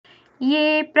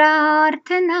ये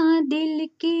प्रार्थना दिल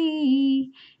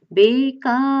की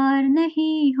बेकार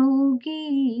नहीं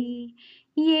होगी।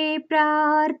 ये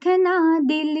प्रार्थना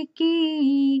दिल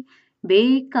की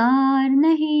बेकार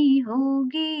नहीं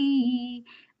होगी।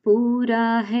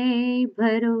 पूरा है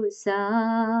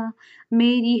भरोसा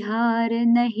मेरी हार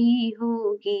नहीं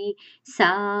होगी।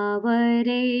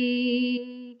 सावरे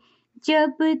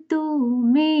जब तू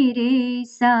मेरे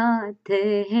साथ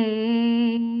है,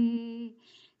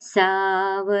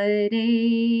 सावरे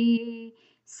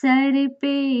सर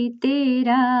पे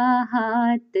तेरा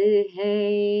हाथ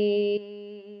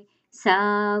है।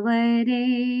 सावरे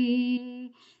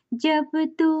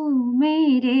जब तू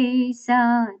मेरे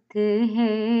साथ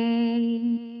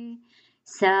है,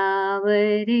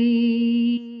 सावरे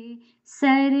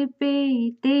सर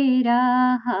पे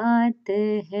तेरा हाथ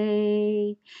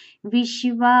है।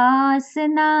 विश्वास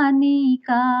नानी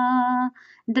का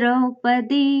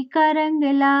द्रौपदी का रंग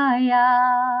लाया।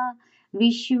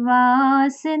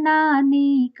 विश्वास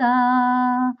नानी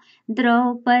का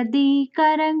द्रौपदी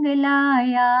का रंग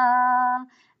लाया।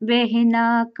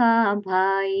 बहना का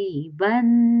भाई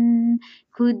बन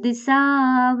खुद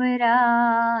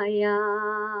सावराया।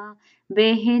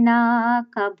 बहना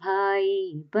का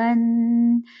भाई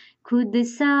बन खुद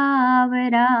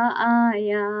सावरा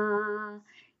आया।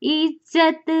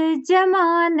 इज्जत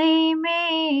जमाने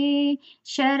में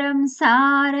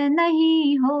शर्मसार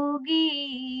नहीं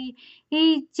होगी।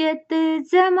 इज्जत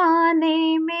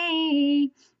जमाने में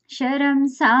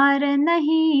शर्मसार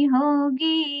नहीं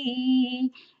होगी।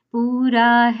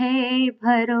 पूरा है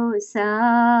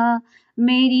भरोसा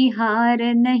मेरी हार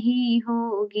नहीं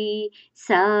होगी।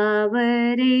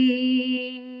 सावरे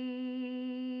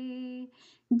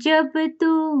जब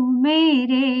तू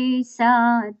मेरे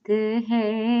साथ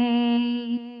है,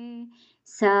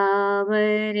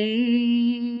 सावरे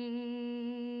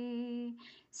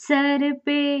सर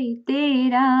पे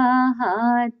तेरा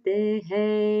हाथ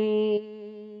है।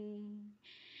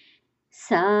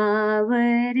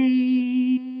 सावरे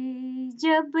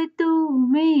जब तू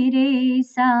मेरे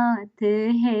साथ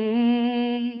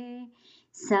है,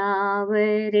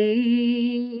 सावरे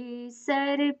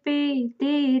सर पे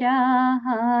तेरा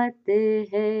हाथ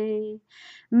है।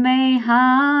 मैं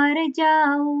हार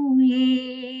जाऊं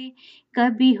ये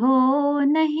कभी हो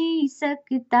नहीं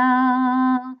सकता।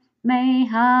 मैं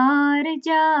हार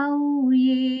जाऊं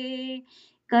ये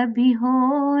कभी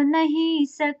हो नहीं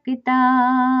सकता।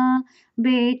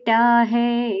 बेटा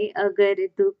है अगर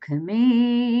दुख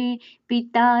में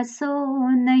पिता सो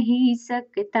नहीं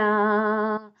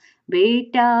सकता।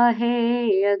 बेटा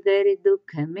है अगर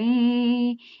दुख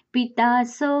में पिता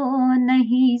सो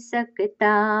नहीं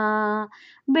सकता।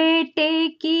 बेटे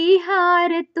की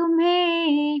हार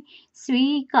तुम्हें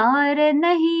स्वीकार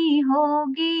नहीं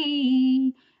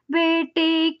होगी।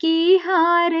 बेटे की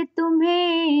हार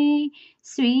तुम्हें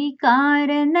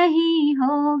स्वीकार नहीं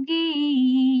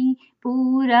होगी।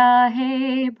 पूरा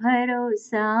है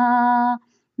भरोसा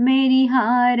मेरी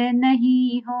हार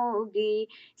नहीं होगी।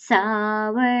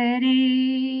 सावरे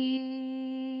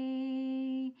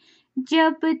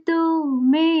जब तू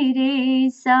मेरे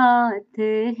साथ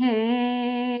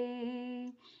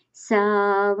है,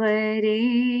 सावरे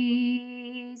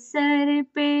सर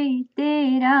पे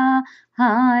तेरा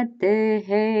हाथ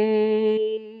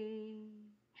है।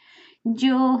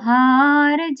 जो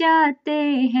हार जाते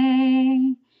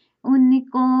हैं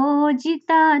उनको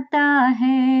जिताता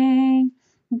है।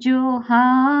 जो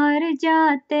हार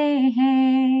जाते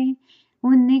हैं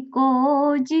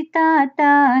उनको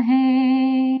जिताता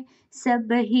है। सब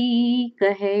ही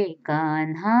कहे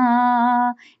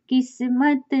कान्हा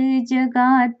किस्मत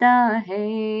जगाता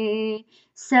है।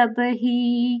 सब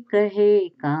ही कहे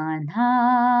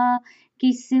कान्हा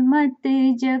किस्मत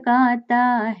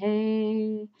जगाता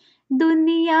है।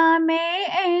 दुनिया में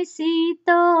ऐसी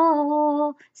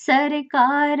तो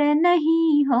सरकार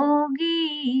नहीं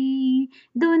होगी।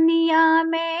 दुनिया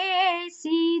में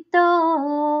ऐसी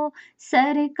तो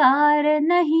सरकार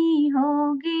नहीं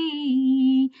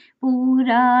होगी।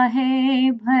 पूरा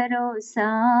है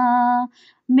भरोसा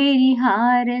मेरी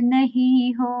हार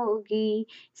नहीं होगी।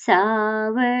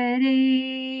 सावरे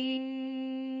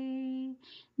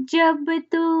जब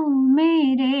तू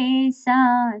मेरे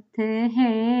साथ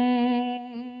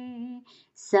है,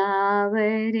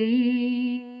 सावरे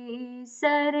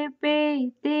सर पे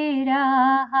तेरा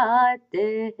हाथ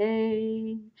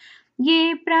है।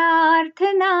 ये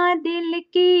प्रार्थना दिल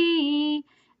की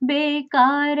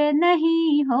बेकार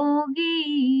नहीं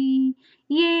होगी।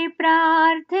 ये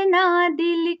प्रार्थना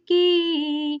दिल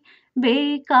की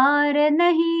बेकार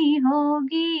नहीं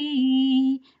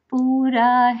होगी।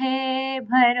 पूरा है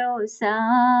भरोसा,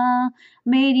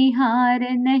 मेरी हार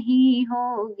नहीं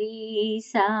होगी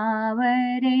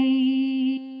सावरे,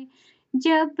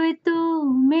 जब तू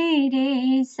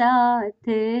मेरे साथ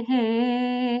है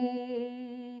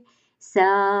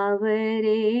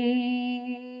सावरे,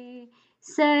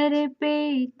 सर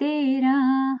पे तेरा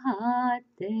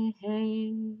हाथ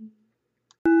है।